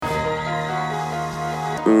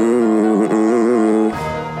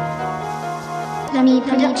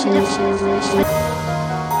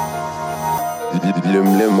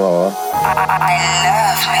Limma. I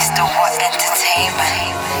love Mr. What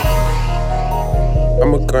Entertainment.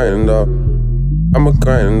 I'm a grinder. I'm a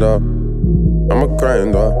grinder. I'm a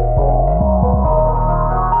grinder.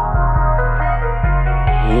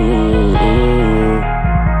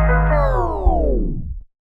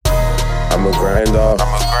 I'm a grinder.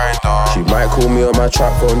 She might call me on my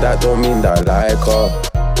trap phone, that don't mean that I like her.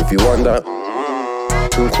 If you want that,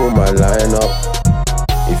 you can call my line up.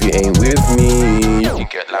 If you ain't with me, you can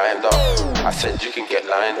get lined up. I said you can get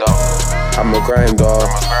lined up. I'm a grinder.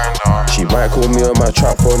 She might call me on my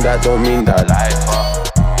trap phone, that don't mean that I like her.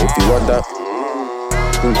 If you want that,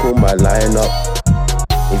 you can call my line up.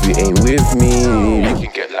 If you ain't with me, you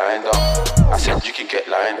can get lined up. I said you can get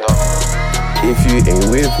lined up. If you ain't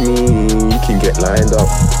with me, you can get lined up.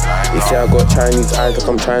 They say I got Chinese eyes like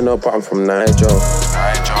I'm China, but I'm from Niger.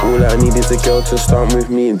 All I need is a girl to start with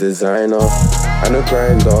me in designer and a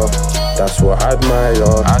grinder. That's what I admire.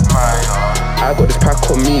 I got this pack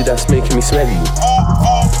on me that's making me smelly.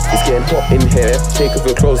 It's getting hot in here, take off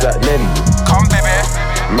your clothes like Nelly. Come baby,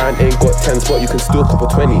 Man ain't got 10s, but you can steal a couple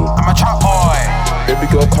 20. I'm a trap boy. Baby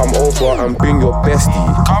girl, come over and bring your bestie.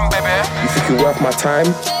 Come baby, You think you're worth my time?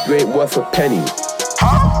 You ain't worth a penny.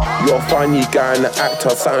 huh? You're a funny guy and an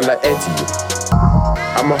actor, sound like Eddie.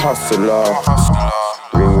 I'm a hustler.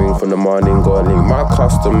 Ring ring from the morning, gotta link my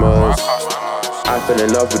customers. I fell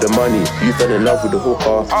in love with the money, you fell in love with the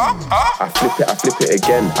hooker. I flip it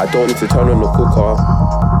again, I don't need to turn on the cooker.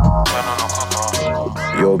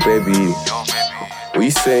 Yo baby, what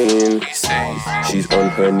you saying? She's on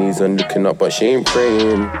her knees and looking up but she ain't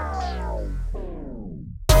praying.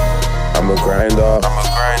 I'm a grinder.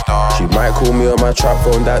 She might call me on my trap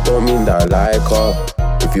phone, that don't mean that I like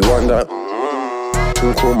her. If you want that, you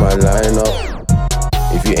can call my line up.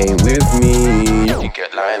 If you ain't with me, you can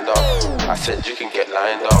get lined up. I said you can get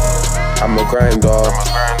lined up. I'm a grinder.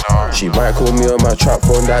 She might call me on my trap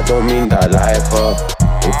phone, that don't mean that I like her.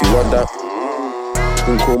 If you want that,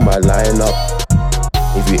 you can call my line up.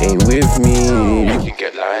 If you ain't with me, you can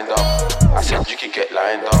get lined up. I said you can get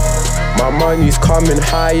lined up. My money's coming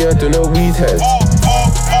higher than a weed head.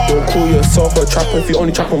 Don't call yourself a trapper if you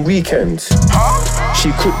only trap on weekends.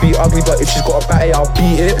 She could be ugly, but if she's got a batty, I'll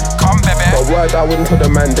beat it. Come baby, But word I wouldn't tell the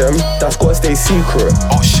man them, that's gotta stay secret.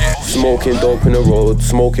 oh shit. Smoking dope in the road,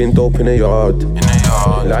 smoking dope in the yard. In the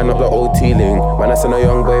yard, Line up the old T-Ling, man I send a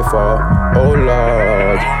young boy far. Oh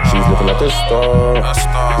Lord, she's looking like a star.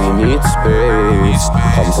 We need space,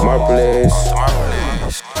 come to my place.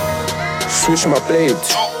 Switch my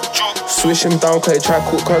blades, swish him down cause he try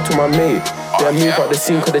cook her to my mate. Then move out the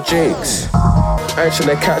scene cause the Jakes. I ain't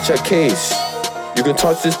tryna catch a case. You can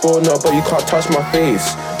touch this boner but you can't touch my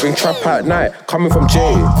face. Bring trap at night, coming from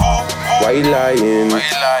Jay. Why you lying?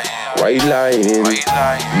 Why you lying?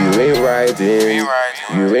 You ain't riding.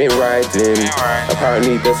 You ain't riding.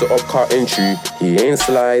 Apparently there's an up-car entry. He ain't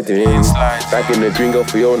sliding. Back in the Grindah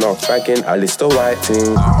Fiona, back in Alice the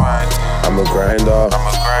Whiting. I'm a grinder.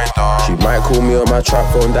 She might call me on my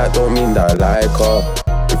trap phone, that don't mean that I like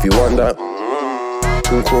her. If you want that,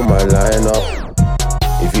 you can call my line up.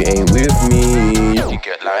 If you ain't with me, you can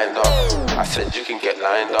get lined up. I said you can get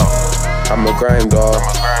lined up. I'm a grinder.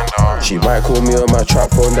 She might call me on my trap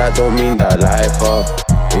phone, that don't mean that I like her.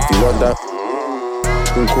 If you want that,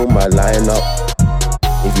 you can call my line up.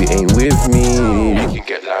 If you ain't with me, you can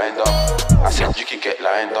get lined up. I said you can get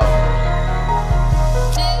lined up.